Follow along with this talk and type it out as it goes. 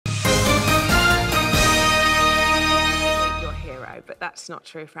that's not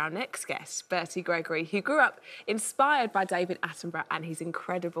true for our next guest, Bertie Gregory, who grew up inspired by David Attenborough and his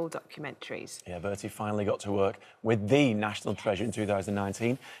incredible documentaries. Yeah, Bertie finally got to work with the National Treasure in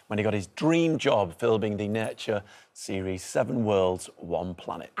 2019 when he got his dream job filming the nature series 7 Worlds, 1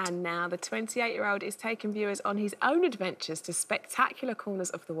 Planet. And now the 28-year-old is taking viewers on his own adventures to spectacular corners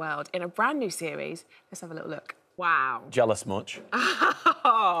of the world in a brand new series. Let's have a little look. Wow. Jealous much?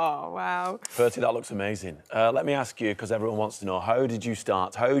 Oh, wow. Bertie, that looks amazing. Let me ask you, because everyone wants to know, how did you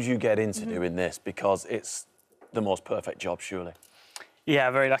start? How did you get into doing this? Because it's the most perfect job, surely. Yeah,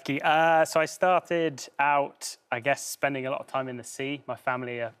 very lucky. So I started out, I guess, spending a lot of time in the sea. My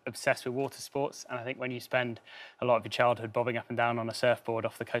family are obsessed with water sports, and I think when you spend a lot of your childhood bobbing up and down on a surfboard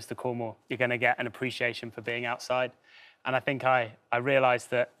off the coast of Cornwall, you're going to get an appreciation for being outside. And I think I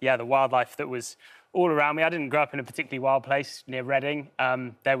realised that, yeah, the wildlife that was all around me. I didn't grow up in a particularly wild place near Reading.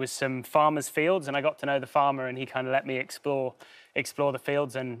 There was some farmers' fields, and I got to know the farmer, and he kind of let me explore the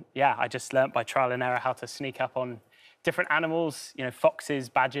fields. And yeah, I just learnt by trial and error how to sneak up on different animals, you know, foxes,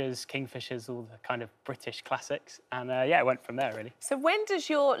 badgers, kingfishers, all the kind of British classics. And yeah, it went from there, really. So when does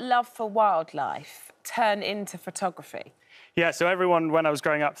your love for wildlife turn into photography? Yeah, so everyone, when I was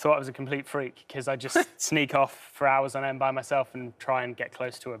growing up, thought I was a complete freak because I just sneak off for hours on end by myself and try and get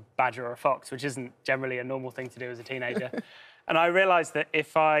close to a badger or a fox, which isn't generally a normal thing to do as a teenager. And I realised that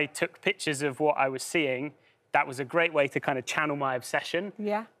if I took pictures of what I was seeing, that was a great way to kind of channel my obsession.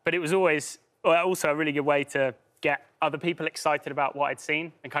 Yeah. But it was always also a really good way to get other people excited about what I'd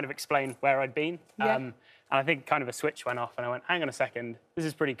seen and kind of explain where I'd been. Yeah. And I think kind of a switch went off and I went, hang on a second, this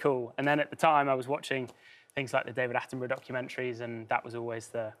is pretty cool. And then at the time I was watching things like the David Attenborough documentaries, and that was always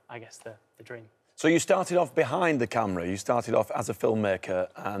I guess the dream. So you started off behind the camera, you started off as a filmmaker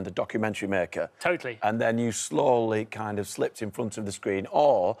and a documentary maker. Totally. And then you slowly kind of slipped in front of the screen,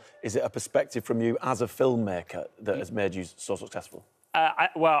 or is it a perspective from you as a filmmaker that has made you so successful?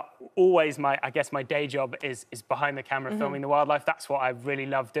 Well, always I guess my day job is behind the camera filming the wildlife. That's what I really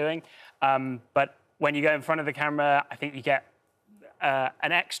love doing. But when you go in front of the camera, I think you get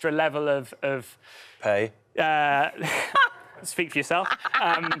an extra level of pay. Speak for yourself.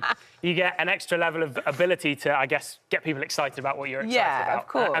 You get an extra level of ability to, I guess, get people excited about what you're excited about. Yeah, of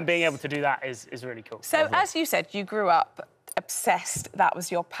course. And being able to do that is really cool. So, as you said, you grew up obsessed, that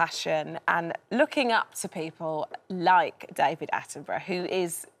was your passion, and looking up to people like David Attenborough, who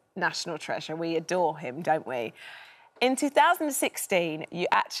is national treasure. We adore him, don't we? In 2016, you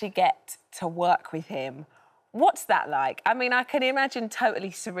actually get to work with him. What's that like? I mean, I can imagine totally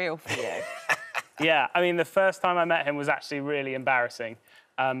surreal for you. Yeah, I mean, the first time I met him was actually really embarrassing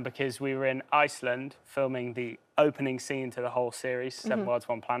because we were in Iceland filming the opening scene to the whole series, 7 Worlds,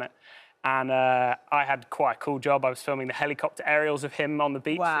 1 Planet. And I had quite a cool job. I was filming the helicopter aerials of him on the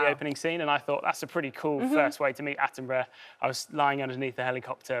beach for the opening scene, and I thought that's a pretty cool first way to meet Attenborough. I was lying underneath the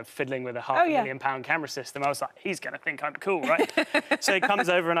helicopter fiddling with a £500,000 camera system. I was like, he's going to think I'm cool, right? So he comes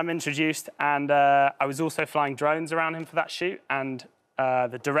over and I'm introduced, and I was also flying drones around him for that shoot, and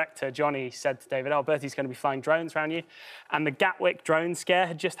the director, Johnny, said to David, oh, Bertie's going to be flying drones around you. And the Gatwick drone scare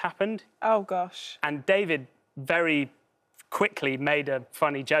had just happened. Oh, gosh. And David very quickly made a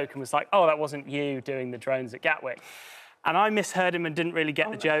funny joke and was like, oh, that wasn't you doing the drones at Gatwick. And I misheard him and didn't really get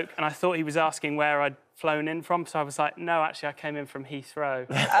the joke, and I thought he was asking where I'd flown in from, so I was like, no, actually, I came in from Heathrow.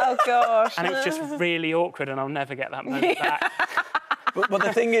 Oh, gosh. And it was just really awkward, and I'll never get that moment back. But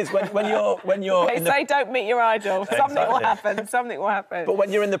the thing is, when you're they say don't meet your idol. Something will happen. Something will happen. But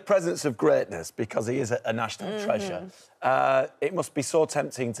when you're in the presence of greatness, because he is a national treasure, it must be so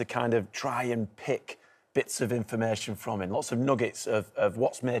tempting to kind of try and pick bits of information from him, lots of nuggets of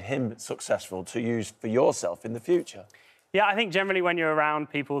what's made him successful to use for yourself in the future. Yeah, I think generally when you're around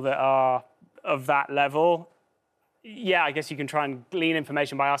people that are of that level, yeah, I guess you can try and glean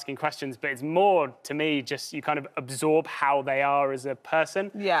information by asking questions, but it's more, to me, just you kind of absorb how they are as a person.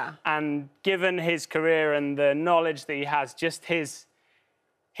 Yeah. And given his career and the knowledge that he has, just his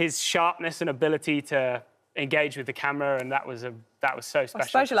sharpness and ability to engage with the camera, and that was so special. I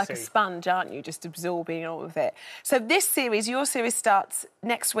suppose you're like a sponge, aren't you? Just absorbing all of it. So this series, your series, starts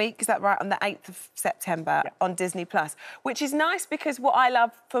next week, is that right? On the 8th of September on Disney+, which is nice because what I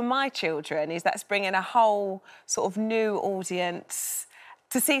love for my children is that's bringing a whole sort of new audience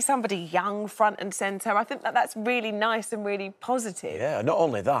to see somebody young front and centre. I think that's really nice and really positive. Yeah, not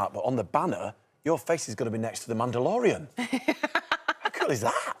only that, but on the banner, your face is going to be next to the Mandalorian. How cool is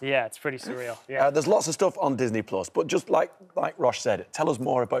that? Yeah, it's pretty surreal. Yeah. There's lots of stuff on Disney+, but just like Rosh said, tell us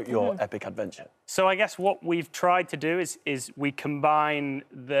more about your epic adventure. So I guess what we've tried to do is we combine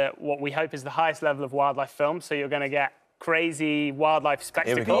what we hope is the highest level of wildlife film. So you're going to get crazy wildlife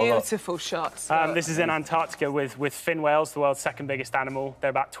spectacle. Beautiful shots. This is in Antarctica with fin whales, the world's second biggest animal. They're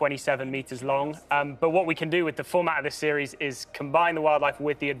about 27 metres long. But what we can do with the format of this series is combine the wildlife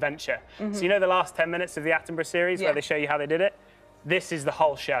with the adventure. So you know the last 10 minutes of the Attenborough series where they show you how they did it? This is the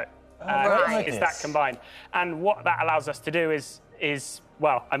whole show. It's that combined. And what that allows us to do is,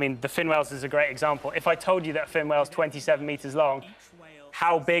 well, I mean, the fin whales is a great example. If I told you that a fin whale is 27 metres long,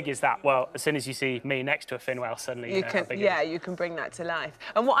 how big is that? Well, as soon as you see me next to a fin whale, suddenly you know how big it is. You can bring that to life.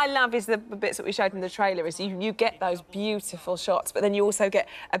 And what I love is the bits that we showed in the trailer is you get those beautiful shots, but then you also get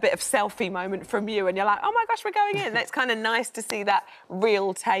a bit of selfie moment from you, and you're like, oh my gosh, we're going in. It's kind of nice to see that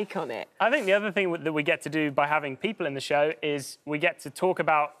real take on it. I think the other thing that we get to do by having people in the show is we get to talk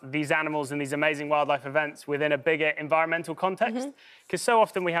about these animals and these amazing wildlife events within a bigger environmental context. Because so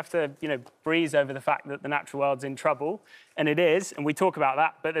often we have to, you know, breeze over the fact that the natural world's in trouble, and it is, and we talk about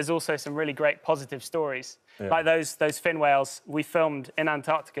that, but there's also some really great positive stories. Like those fin whales. We filmed in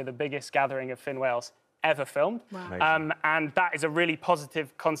Antarctica the biggest gathering of fin whales ever filmed. And that is a really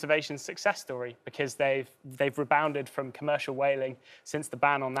positive conservation success story because they've rebounded from commercial whaling since the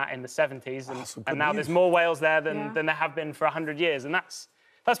ban on that in the 70s, and now there's more whales there than there have been for 100 years, and that's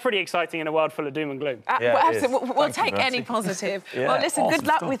pretty exciting in a world full of doom and gloom. We'll take any positive. Well, listen, good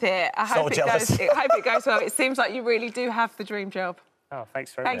luck with it. I hope it goes well. It seems like you really do have the dream job. Oh,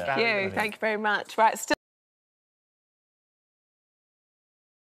 thanks very much. Thank you very much. Right.